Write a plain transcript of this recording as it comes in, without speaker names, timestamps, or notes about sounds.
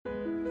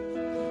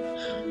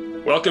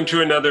Welcome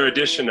to another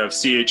edition of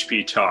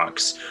CHP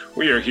Talks.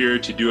 We are here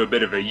to do a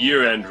bit of a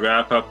year-end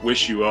wrap-up,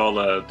 wish you all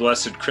a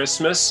blessed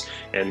Christmas,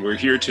 and we're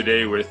here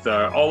today with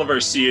all of our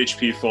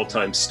CHP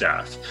full-time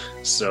staff.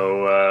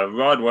 So,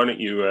 Rod, why don't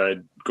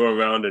you go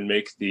around and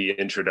make the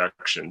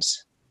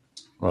introductions?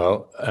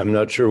 Well, I'm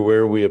not sure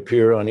where we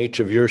appear on each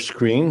of your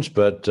screens,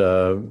 but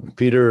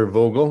Peter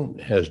Vogel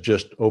has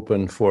just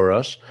opened for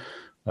us.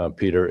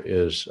 Peter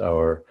is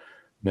our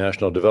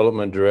National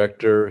Development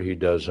Director. He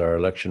does our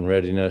election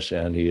readiness,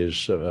 and he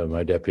is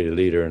my deputy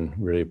leader, and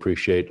really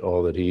appreciate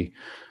all that he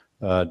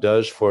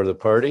does for the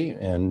party.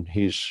 And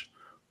he's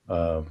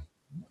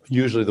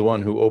usually the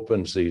one who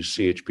opens these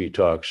CHP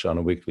talks on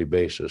a weekly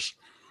basis.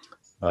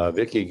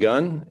 Vicki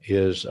Gunn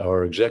is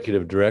our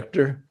executive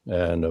director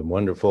and a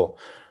wonderful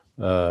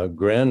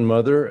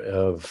grandmother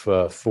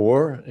of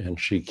four, and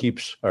she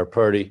keeps our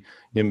party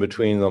in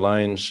between the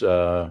lines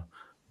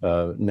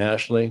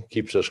nationally,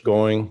 keeps us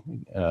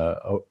going,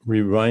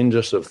 reminds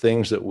us of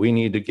things that we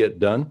need to get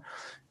done,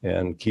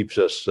 and keeps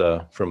us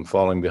from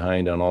falling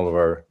behind on all of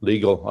our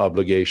legal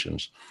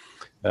obligations.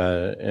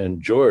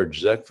 And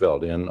George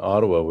Zechveld in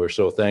Ottawa, we're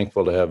so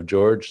thankful to have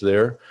George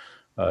there.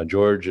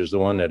 George is the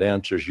one that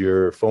answers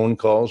your phone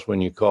calls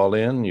when you call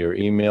in, your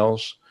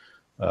emails,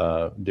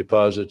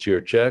 deposits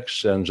your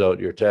checks, sends out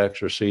your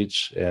tax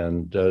receipts,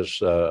 and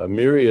does a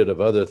myriad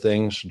of other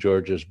things.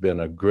 George has been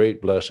a great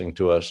blessing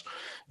to us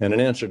and an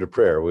answer to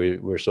prayer.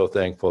 We're so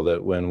thankful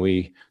that when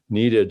we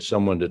needed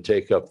someone to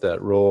take up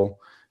that role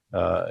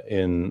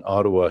in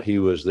Ottawa, he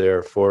was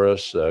there for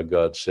us.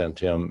 God sent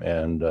him,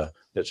 and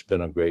it's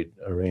been a great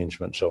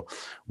arrangement. So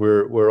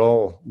we're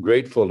all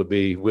grateful to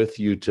be with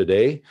you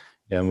today,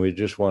 and we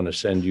just want to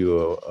send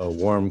you a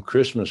warm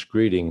Christmas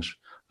greetings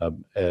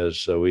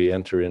as we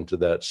enter into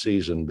that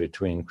season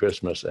between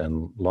Christmas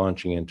and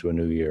launching into a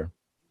new year.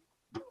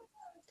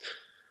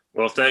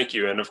 Well, thank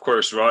you. And of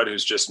course, Rod,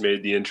 who's just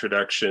made the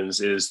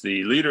introductions, is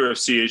the leader of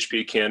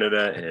CHP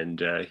Canada,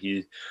 and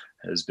he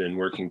has been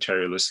working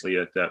tirelessly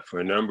at that for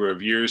a number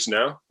of years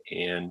now.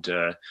 And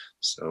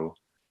so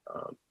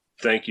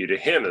thank you to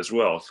him as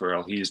well for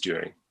all he's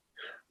doing.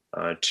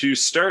 To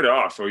start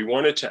off, we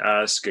wanted to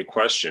ask a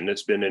question.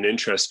 It's been an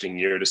interesting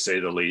year, to say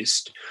the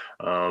least.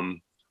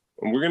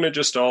 And we're going to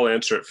just all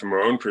answer it from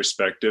our own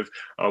perspective.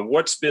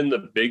 What's been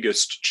the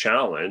biggest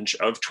challenge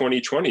of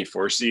 2020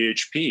 for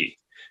CHP?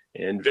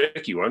 And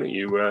Vicki, why don't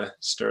you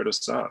start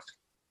us off?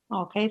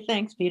 Okay,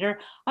 thanks, Peter.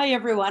 Hi,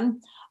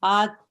 everyone.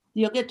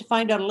 You'll get to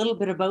find out a little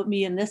bit about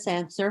me in this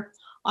answer.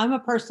 I'm a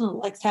person that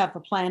likes to have a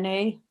plan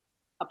A,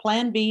 a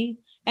plan B,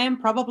 and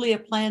probably a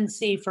plan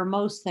C for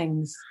most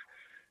things.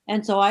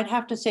 And so I'd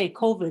have to say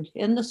COVID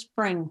in the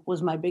spring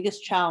was my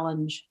biggest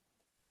challenge.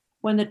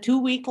 When the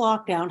 2-week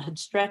lockdown had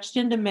stretched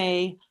into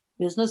May,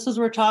 businesses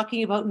were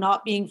talking about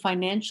not being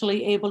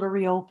financially able to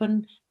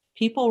reopen,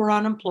 people were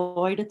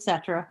unemployed,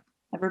 etc.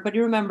 Everybody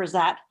remembers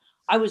that.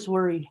 I was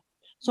worried.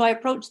 So I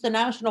approached the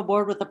national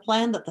board with a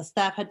plan that the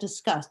staff had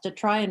discussed to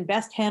try and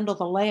best handle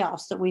the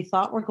layoffs that we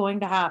thought were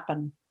going to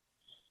happen.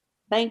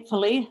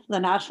 Thankfully, the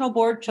national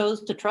board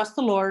chose to trust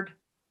the Lord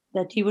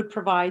that he would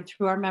provide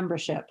through our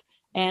membership.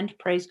 And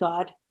praise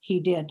God, he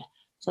did.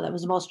 So that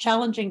was the most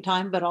challenging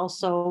time, but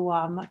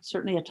also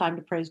certainly a time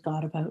to praise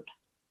God about.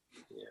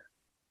 Yeah.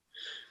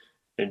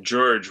 And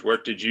George,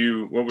 what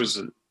was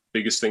the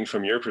biggest thing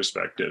from your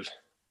perspective?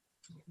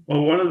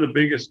 Well, one of the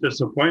biggest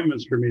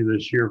disappointments for me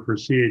this year for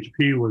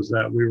CHP was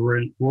that we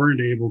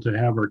weren't able to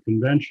have our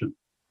convention.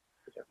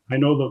 I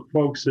know the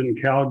folks in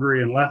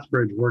Calgary and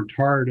Lethbridge worked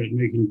hard at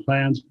making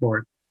plans for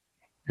it,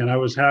 and I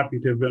was happy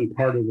to have been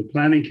part of the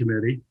planning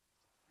committee,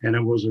 and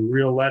it was a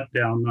real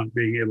letdown not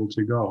being able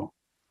to go.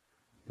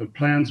 But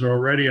plans are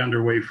already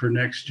underway for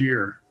next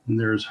year, and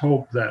there is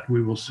hope that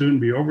we will soon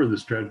be over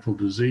this dreadful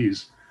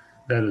disease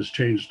that has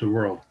changed the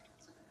world.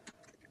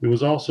 It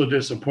was also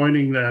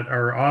disappointing that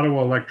our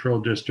Ottawa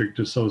Electoral District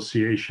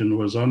Association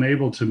was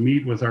unable to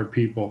meet with our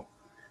people,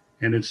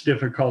 and it's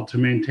difficult to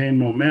maintain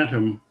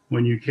momentum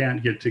when you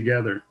can't get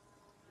together.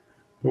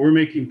 But we're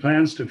making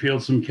plans to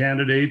field some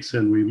candidates,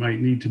 and we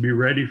might need to be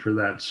ready for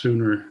that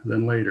sooner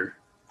than later.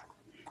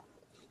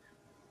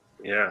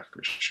 Yeah,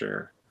 for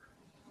sure.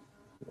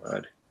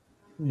 Glad.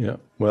 Yeah,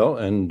 well,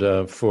 and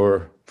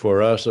for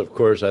us, of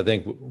course, I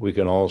think we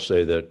can all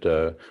say that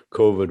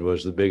COVID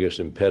was the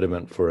biggest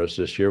impediment for us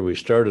this year. We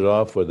started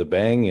off with a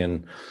bang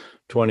in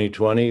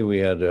 2020. We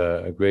had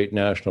a great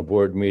national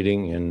board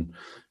meeting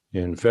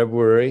in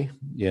February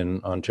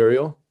in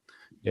Ontario,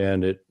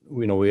 and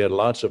we had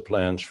lots of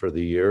plans for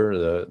the year.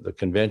 The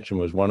convention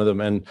was one of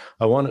them, and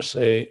I want to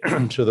say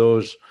to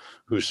those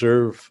who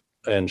serve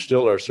and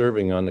still are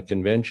serving on the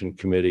convention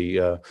committee,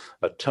 a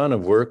ton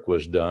of work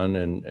was done,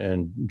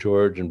 and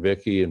George and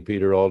Vicki and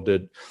Peter all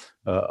did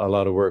a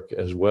lot of work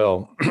as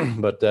well.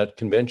 But that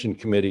convention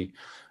committee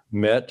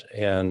met,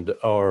 and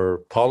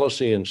our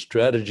policy and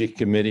strategy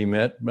committee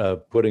met,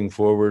 putting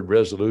forward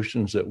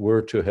resolutions that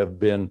were to have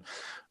been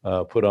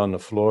put on the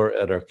floor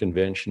at our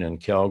convention in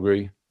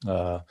Calgary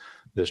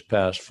this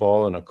past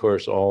fall. And of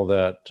course, all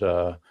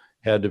that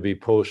had to be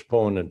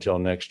postponed until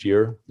next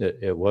year.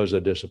 It was a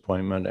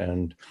disappointment,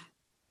 and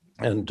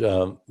And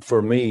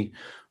for me,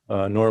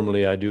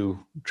 normally I do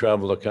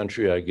travel the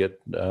country. I get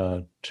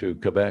to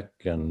Quebec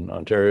and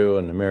Ontario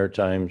and the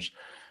Maritimes,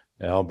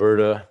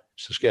 Alberta,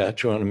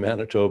 Saskatchewan, and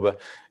Manitoba,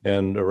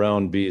 and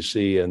around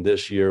BC. And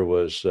this year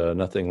was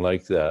nothing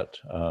like that.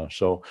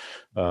 So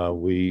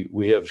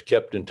we have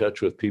kept in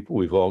touch with people.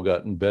 We've all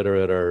gotten better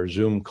at our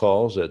Zoom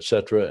calls, et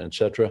cetera, et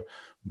cetera.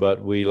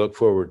 But we look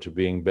forward to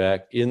being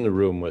back in the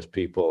room with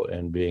people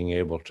and being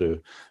able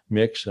to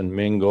mix and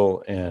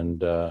mingle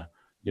and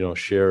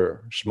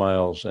share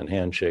smiles and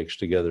handshakes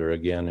together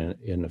again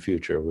in the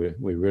future.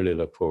 We really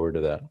look forward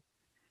to that.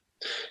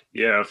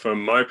 Yeah,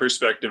 from my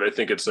perspective, I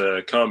think it's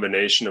a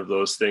combination of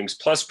those things,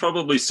 plus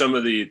probably some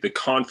of the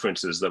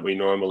conferences that we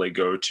normally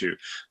go to,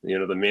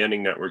 the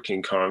Manning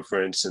Networking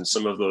Conference and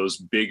some of those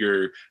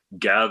bigger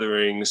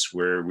gatherings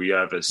where we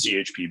have a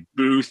CHP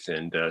booth.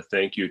 And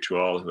thank you to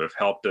all who have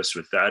helped us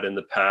with that in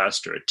the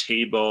past, or a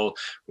table.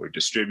 We're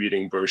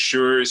distributing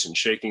brochures and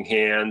shaking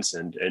hands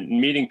and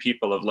meeting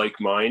people of like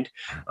mind.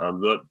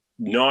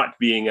 Not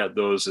being at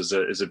those is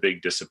a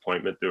big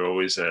disappointment. They're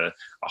always a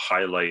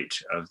highlight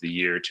of the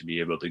year to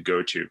be able to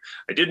go to.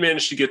 I did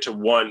manage to get to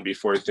one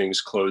before things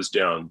closed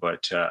down,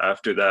 but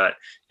after that,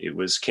 it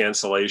was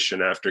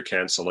cancellation after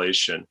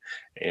cancellation.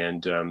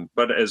 And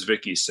but as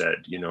Vicky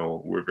said,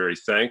 we're very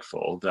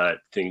thankful that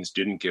things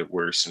didn't get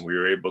worse, and we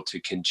were able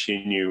to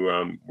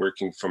continue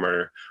working from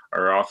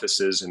our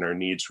offices, and our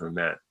needs were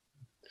met.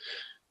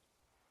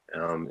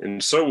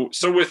 And so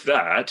with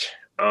that,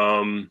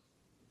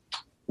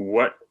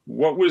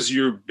 what was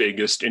your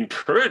biggest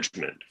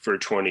encouragement for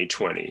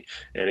 2020?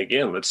 And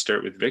again, let's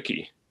start with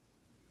Vicky.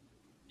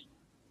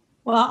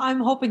 Well, I'm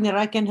hoping that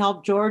I can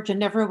help George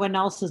and everyone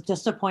else's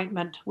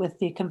disappointment with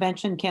the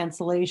convention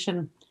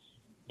cancellation.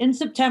 In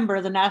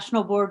September, the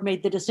National Board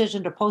made the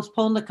decision to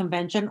postpone the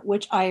convention,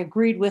 which I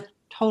agreed with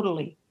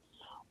totally.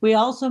 We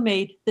also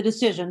made the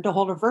decision to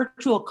hold a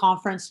virtual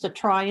conference to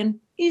try and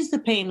ease the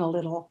pain a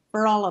little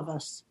for all of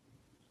us.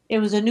 It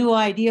was a new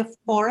idea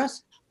for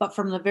us, but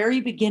from the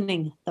very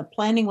beginning, the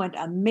planning went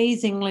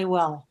amazingly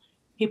well.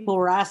 People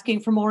were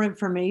asking for more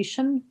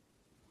information.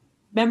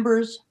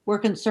 Members were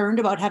concerned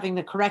about having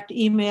the correct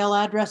email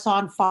address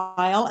on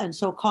file, and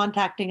so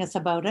contacting us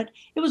about it.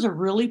 It was a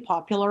really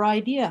popular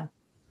idea.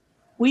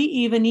 We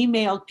even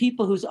emailed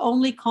people whose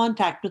only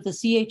contact with the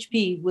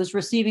CHP was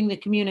receiving the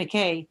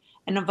communique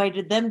and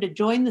invited them to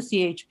join the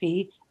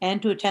CHP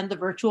and to attend the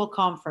virtual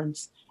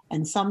conference,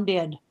 and some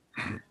did.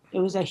 It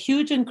was a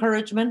huge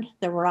encouragement.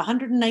 There were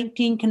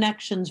 119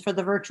 connections for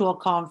the virtual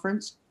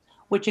conference,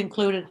 which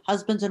included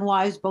husbands and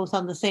wives both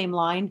on the same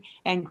line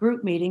and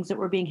group meetings that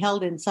were being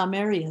held in some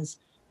areas.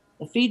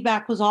 The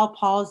feedback was all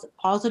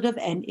positive,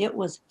 and it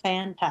was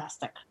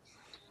fantastic.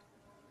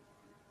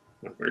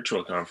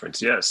 Virtual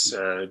conference, yes.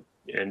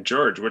 And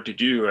George, what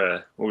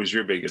was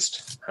your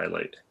biggest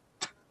highlight?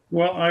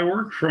 Well, I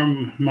work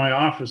from my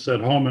office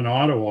at home in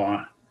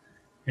Ottawa,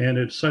 and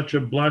it's such a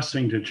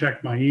blessing to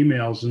check my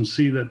emails and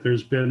see that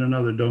there's been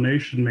another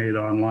donation made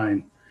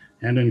online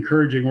and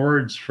encouraging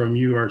words from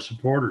you, our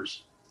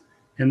supporters.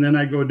 And then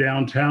I go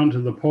downtown to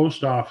the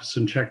post office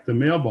and check the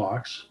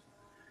mailbox,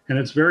 and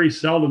it's very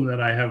seldom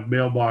that I have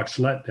mailbox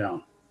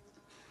letdown.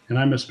 And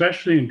I'm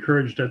especially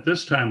encouraged at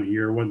this time of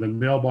year when the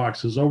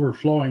mailbox is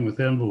overflowing with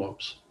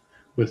envelopes,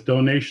 with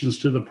donations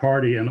to the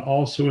party and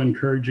also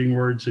encouraging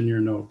words in your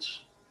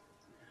notes.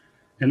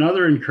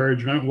 Another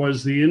encouragement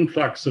was the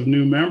influx of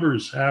new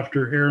members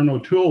after Aaron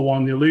O'Toole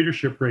won the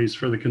leadership race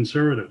for the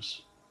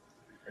Conservatives.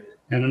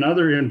 And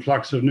another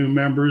influx of new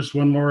members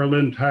when Laura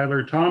Lynn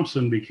Tyler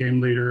Thompson became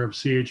leader of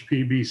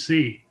CHP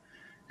BC.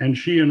 And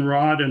she and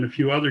Rod and a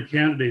few other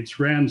candidates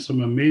ran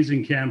some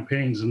amazing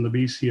campaigns in the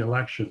BC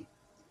election.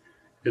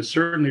 It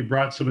certainly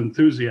brought some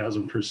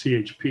enthusiasm for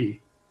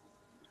CHP.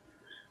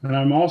 And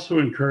I'm also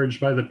encouraged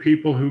by the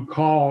people who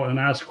call and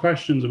ask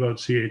questions about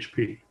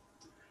CHP.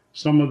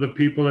 Some of the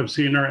people have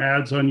seen our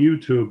ads on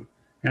YouTube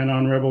and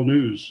on Rebel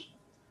News.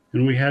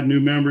 And we had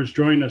new members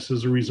join us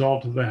as a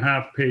result of the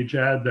half-page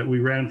ad that we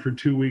ran for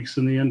 2 weeks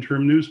in the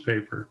interim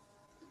newspaper.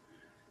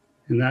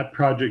 And that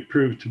project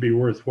proved to be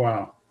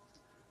worthwhile.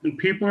 And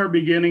people are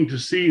beginning to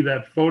see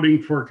that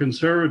voting for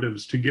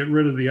Conservatives to get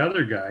rid of the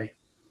other guy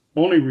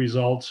only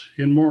results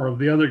in more of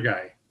the other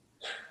guy.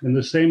 And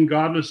the same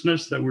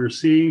godlessness that we're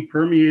seeing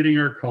permeating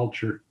our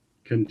culture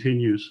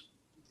continues.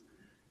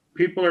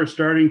 People are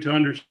starting to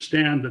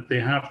understand that they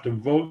have to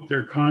vote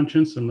their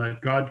conscience and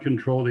let God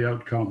control the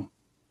outcome.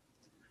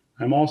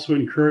 I'm also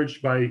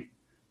encouraged by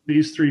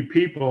these three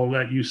people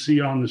that you see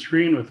on the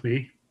screen with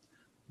me.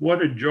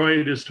 What a joy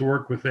it is to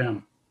work with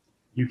them.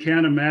 You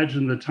can't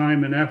imagine the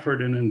time and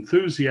effort and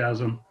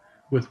enthusiasm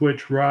with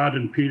which Rod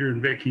and Peter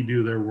and Vicky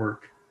do their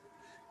work.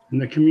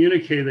 And the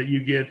communique that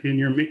you get in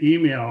your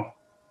email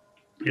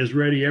is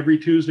ready every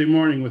Tuesday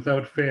morning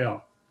without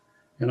fail.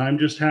 And I'm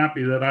just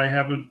happy that I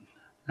haven't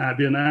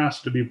been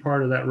asked to be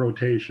part of that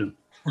rotation.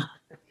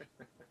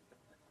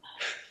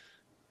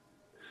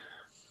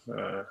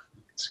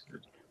 That's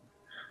good.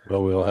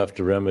 Well, we'll have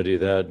to remedy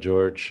that,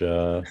 George.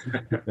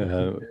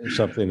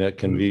 Something that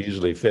can be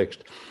easily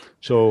fixed.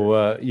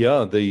 So,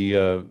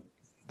 the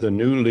the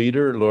new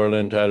leader, Laura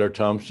Lynn Tyler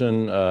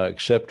Thompson,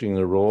 accepting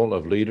the role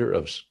of leader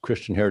of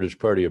Christian Heritage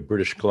Party of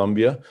British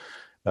Columbia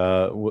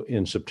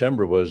in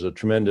September was a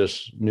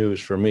tremendous news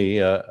for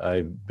me.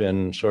 I've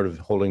been sort of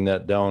holding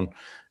that down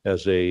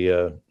as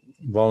a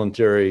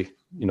voluntary,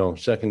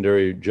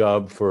 secondary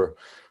job for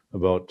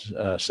about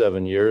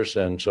 7 years.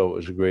 And so it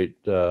was a great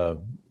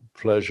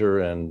pleasure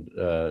and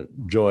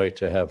joy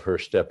to have her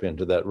step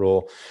into that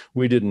role.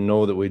 We didn't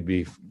know that we'd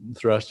be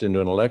thrust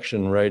into an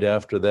election right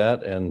after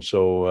that. And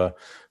so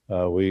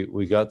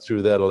we got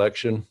through that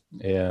election,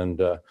 and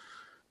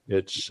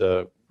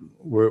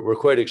we're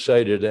quite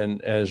excited.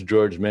 And as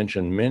George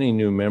mentioned, many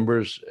new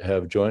members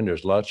have joined.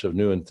 There's lots of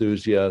new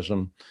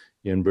enthusiasm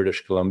in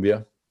British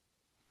Columbia,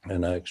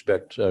 and I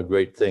expect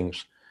great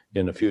things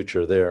in the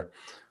future there.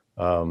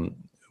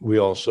 We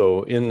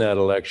also, in that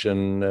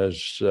election,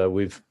 as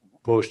we've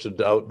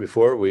posted out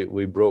before,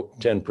 we broke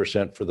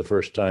 10% for the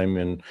first time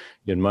in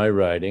my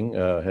riding,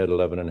 had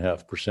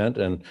 11.5%.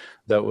 And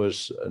that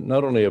was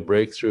not only a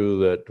breakthrough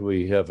that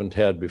we haven't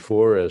had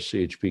before as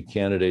CHP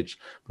candidates,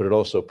 but it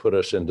also put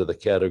us into the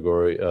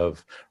category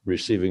of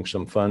receiving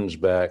some funds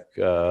back,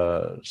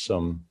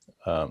 some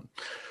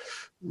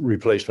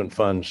replacement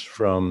funds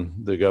from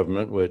the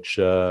government, which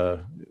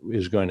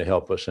is going to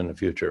help us in the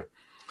future.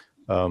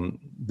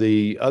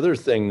 The other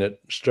thing that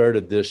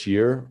started this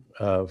year,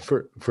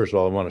 first of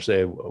all, I want to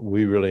say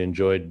we really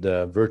enjoyed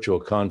the virtual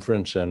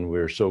conference, and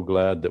we're so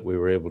glad that we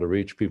were able to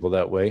reach people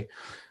that way.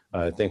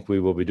 I think we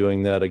will be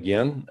doing that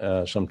again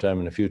sometime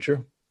in the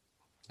future.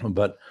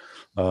 But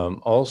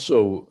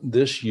also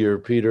this year,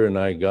 Peter and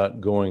I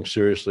got going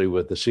seriously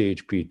with the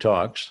CHP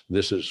Talks.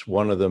 This is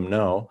one of them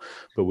now,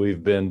 but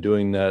we've been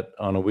doing that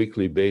on a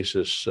weekly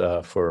basis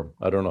for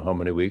I don't know how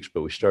many weeks,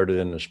 but we started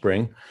in the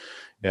spring.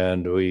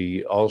 And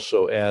we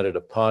also added a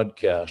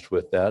podcast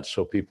with that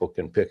so people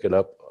can pick it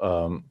up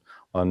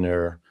on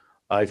their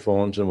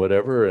iPhones and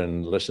whatever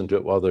and listen to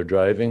it while they're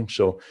driving.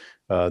 So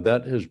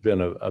that has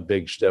been a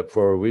big step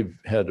forward. We've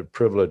had the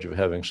privilege of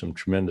having some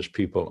tremendous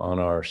people on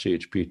our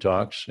CHP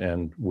Talks,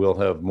 and we'll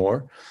have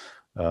more.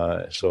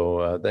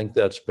 So I think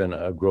that's been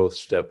a growth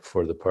step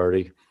for the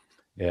party.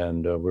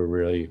 And we're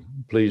really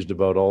pleased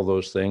about all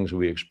those things.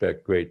 We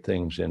expect great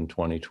things in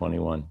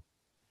 2021.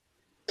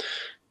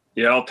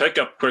 Yeah, I'll pick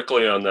up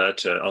quickly on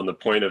that, on the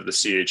point of the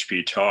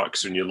CHP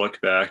Talks. When you look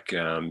back,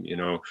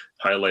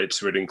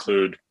 highlights would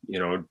include,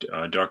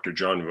 Dr.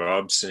 John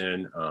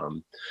Robson,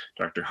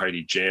 Dr.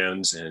 Heidi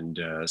Jans, and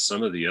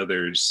some of the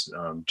others,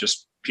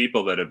 just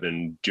people that have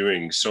been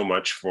doing so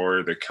much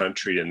for the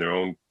country in their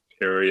own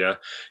area.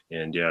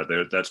 And yeah,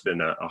 that's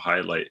been a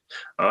highlight.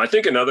 I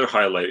think another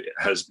highlight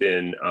has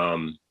been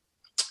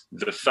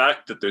the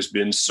fact that there's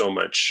been so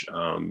much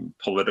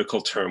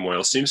political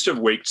turmoil seems to have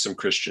woken some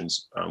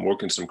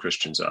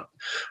Christians up,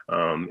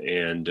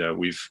 and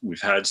we've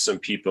had some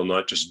people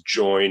not just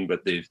join,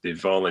 but they've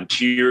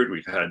volunteered.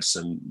 We've had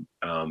some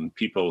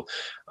people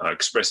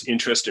express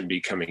interest in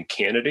becoming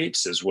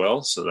candidates as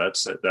well. So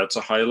that's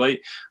a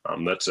highlight.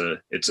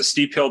 It's a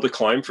steep hill to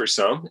climb for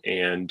some,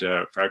 and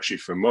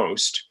for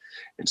most.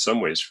 In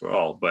some ways for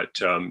all, but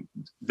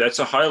that's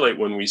a highlight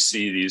when we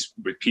see these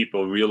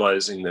people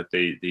realizing that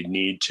they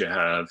need to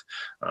have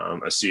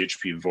a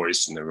CHP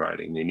voice in their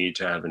riding. They need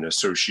to have an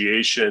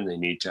association. They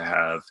need to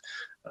have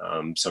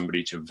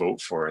somebody to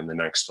vote for in the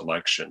next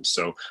election.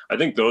 So I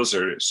think those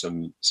are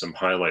some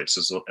highlights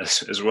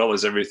as well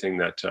as everything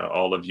that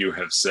all of you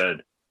have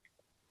said.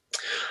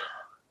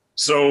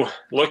 So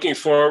looking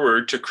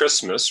forward to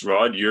Christmas,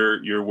 Rod,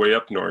 you're way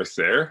up north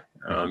there.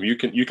 You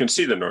can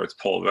see the North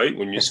Pole, right,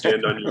 when you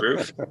stand on your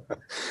roof?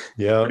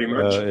 Yeah, pretty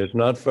much. It's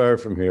not far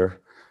from here.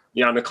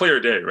 Yeah, on a clear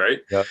day,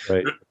 right? Yeah,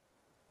 right.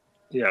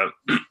 Yeah.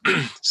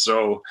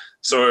 So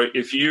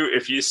if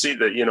you see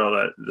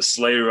the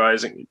sleigh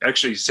rising,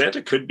 actually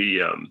Santa could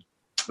be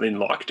in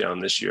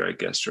lockdown this year, I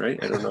guess,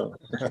 right? I don't know.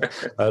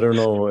 I don't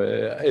know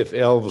if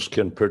elves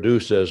can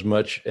produce as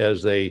much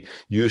as they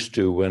used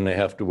to when they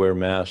have to wear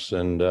masks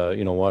and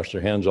wash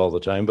their hands all the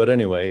time. But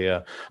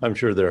anyway, I'm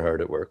sure they're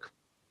hard at work.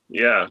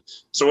 Yeah.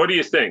 So what do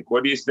you think?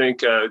 What do you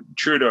think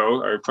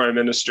Trudeau, our prime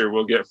minister,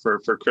 will get for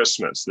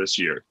Christmas this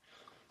year?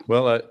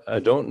 Well, I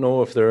don't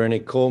know if there are any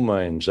coal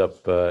mines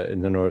up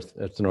in the north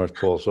at the North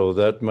Pole, so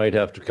that might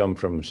have to come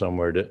from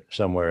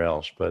somewhere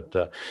else.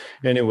 But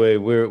anyway,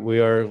 we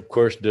are of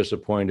course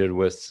disappointed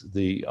with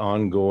the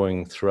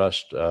ongoing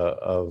thrust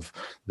of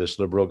this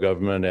Liberal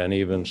government and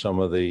even some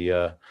of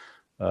the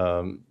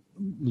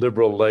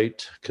Liberal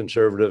light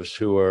conservatives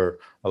who are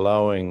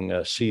allowing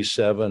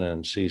C7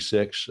 and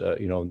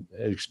C6,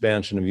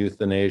 expansion of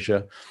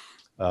euthanasia.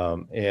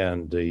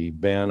 And the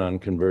ban on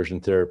conversion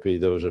therapy,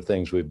 those are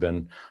things we've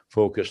been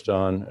focused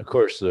on. Of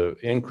course, the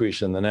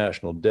increase in the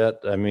national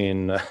debt, that's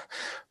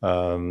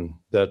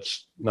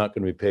not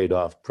going to be paid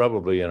off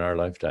probably in our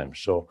lifetime.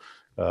 So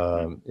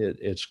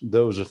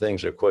those are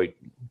things that are quite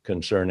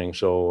concerning.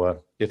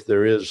 So if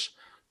there is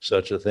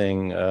such a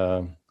thing,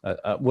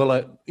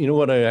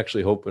 what I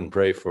actually hope and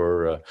pray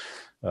for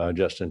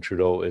Justin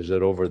Trudeau is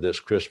that over this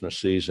Christmas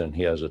season,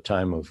 he has a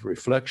time of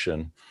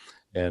reflection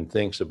and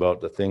thinks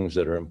about the things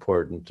that are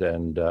important.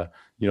 And, it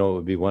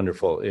would be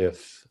wonderful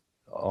if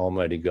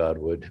Almighty God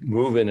would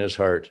move in his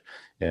heart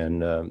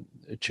and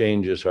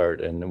change his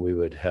heart, and we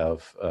would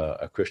have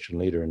a Christian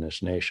leader in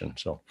this nation.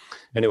 So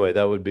anyway,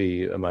 that would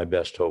be my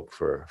best hope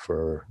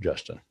for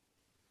Justin.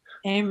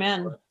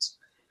 Amen.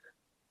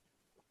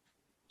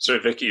 Sorry,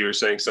 Vicki, you were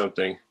saying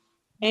something.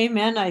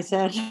 Amen, I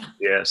said.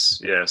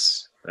 Yes,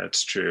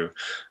 that's true.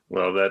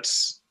 Well,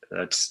 that's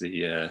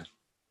the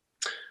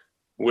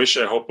wish,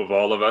 I hope, of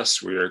all of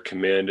us. We are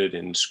commanded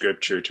in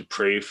Scripture to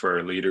pray for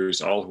our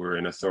leaders, all who are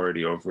in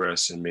authority over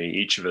us, and may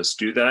each of us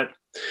do that.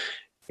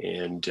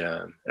 And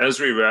as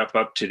we wrap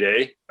up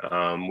today,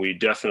 we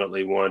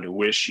definitely want to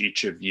wish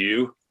each of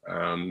you,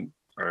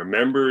 our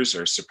members,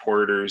 our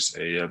supporters,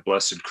 a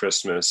blessed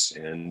Christmas.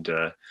 And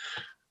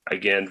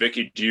again,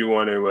 Vicki, do you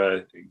want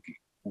to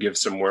give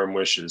some warm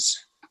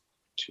wishes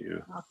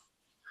to?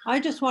 I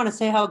just want to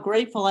say how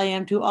grateful I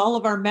am to all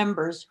of our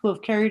members who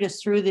have carried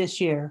us through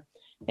this year.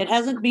 It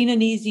hasn't been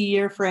an easy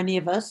year for any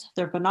of us.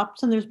 There have been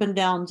ups and there's been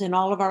downs in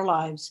all of our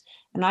lives.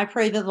 And I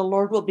pray that the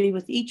Lord will be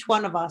with each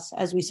one of us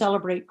as we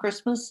celebrate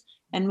Christmas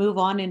and move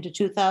on into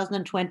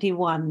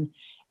 2021.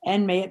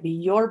 And may it be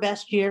your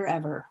best year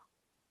ever.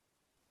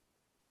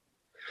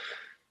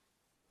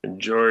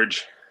 And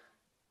George?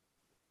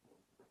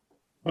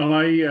 Well,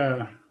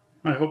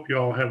 I hope you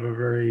all have a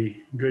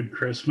very good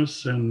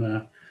Christmas,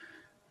 and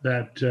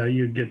that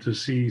you get to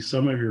see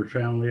some of your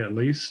family at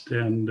least,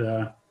 and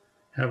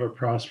have a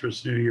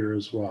prosperous new year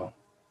as well.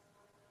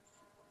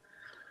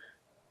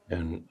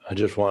 And I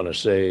just want to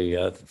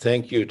say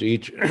thank you to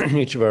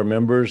each of our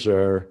members,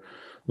 our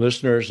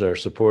listeners, our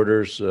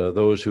supporters,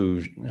 those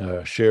who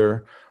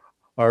share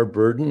our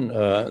burden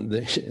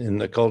in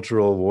the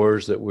cultural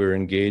wars that we're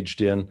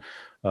engaged in.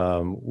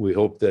 We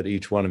hope that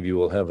each one of you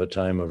will have a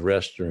time of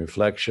rest and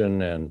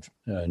reflection and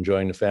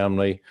enjoying the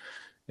family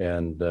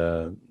and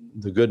the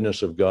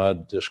goodness of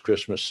God this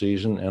Christmas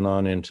season and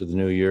on into the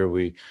new year.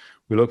 We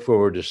look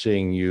forward to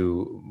seeing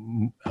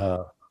you,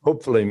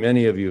 hopefully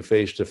many of you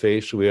face to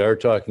face. We are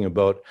talking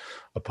about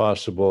a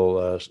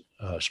possible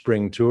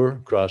spring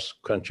tour,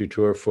 cross-country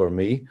tour for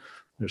me.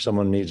 If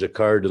someone needs a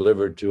car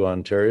delivered to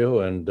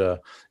Ontario, and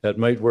that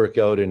might work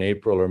out in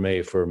April or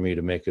May for me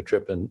to make a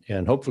trip.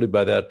 And hopefully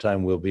by that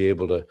time, we'll be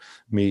able to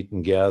meet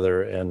and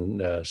gather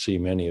and see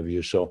many of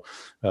you. So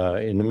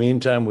in the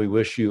meantime, we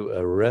wish you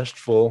a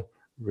restful,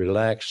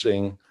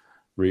 relaxing,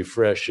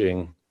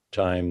 refreshing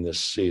time this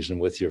season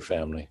with your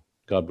family.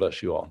 God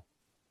bless you all.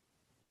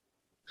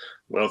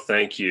 Well,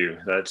 thank you.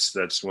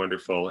 That's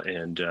wonderful.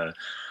 And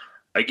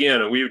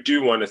again, we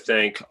do want to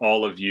thank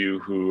all of you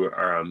who,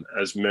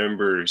 as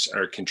members,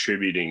 are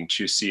contributing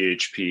to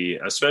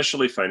CHP,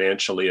 especially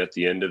financially at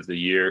the end of the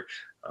year.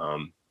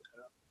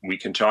 We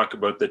can talk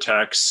about the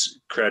tax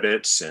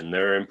credits, and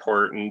they're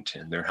important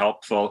and they're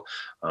helpful,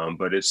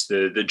 but it's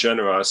the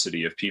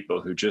generosity of people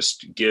who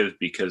just give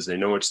because they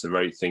know it's the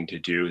right thing to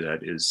do.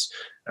 That is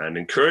an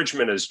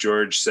encouragement, as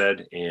George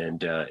said,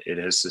 and it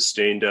has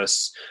sustained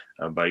us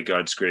by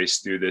God's grace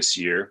through this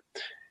year.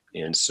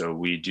 And so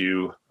we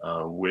do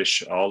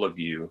wish all of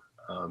you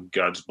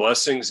God's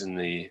blessings in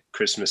the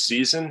Christmas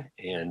season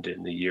and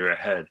in the year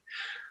ahead.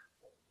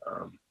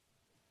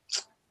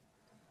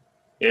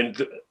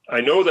 And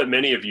I know that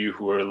many of you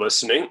who are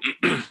listening,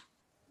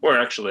 or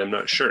actually, I'm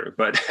not sure,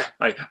 but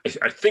I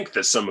think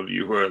that some of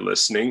you who are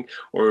listening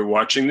or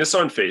watching this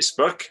on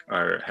Facebook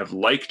have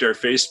liked our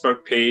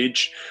Facebook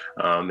page,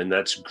 and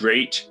that's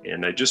great.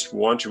 And I just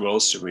want to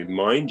also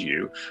remind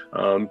you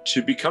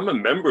to become a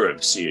member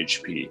of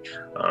CHP.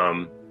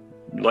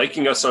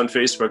 Liking us on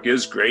Facebook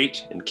is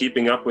great and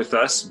keeping up with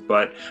us,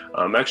 but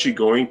actually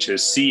going to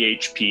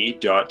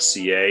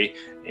chp.ca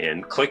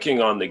and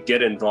clicking on the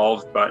Get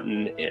Involved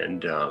button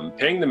and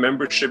paying the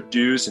membership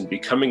dues and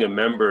becoming a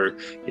member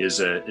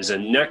is a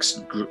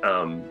next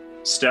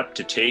step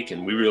to take,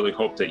 and we really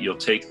hope that you'll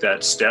take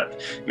that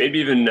step, maybe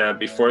even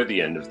before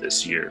the end of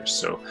this year.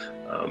 So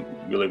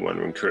really want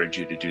to encourage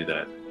you to do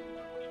that.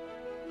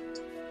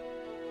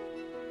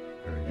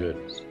 Very good.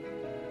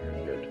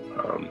 Very good.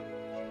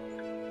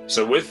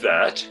 So with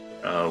that,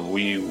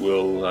 we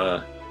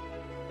will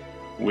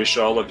wish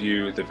all of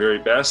you the very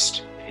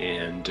best,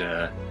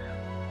 and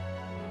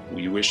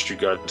we wish you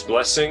God's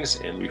blessings,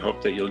 and we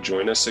hope that you'll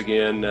join us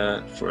again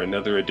for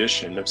another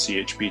edition of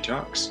CHP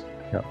Talks.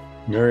 Yeah.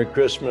 Merry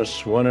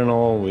Christmas, one and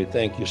all. We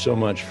thank you so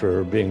much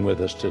for being with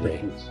us today.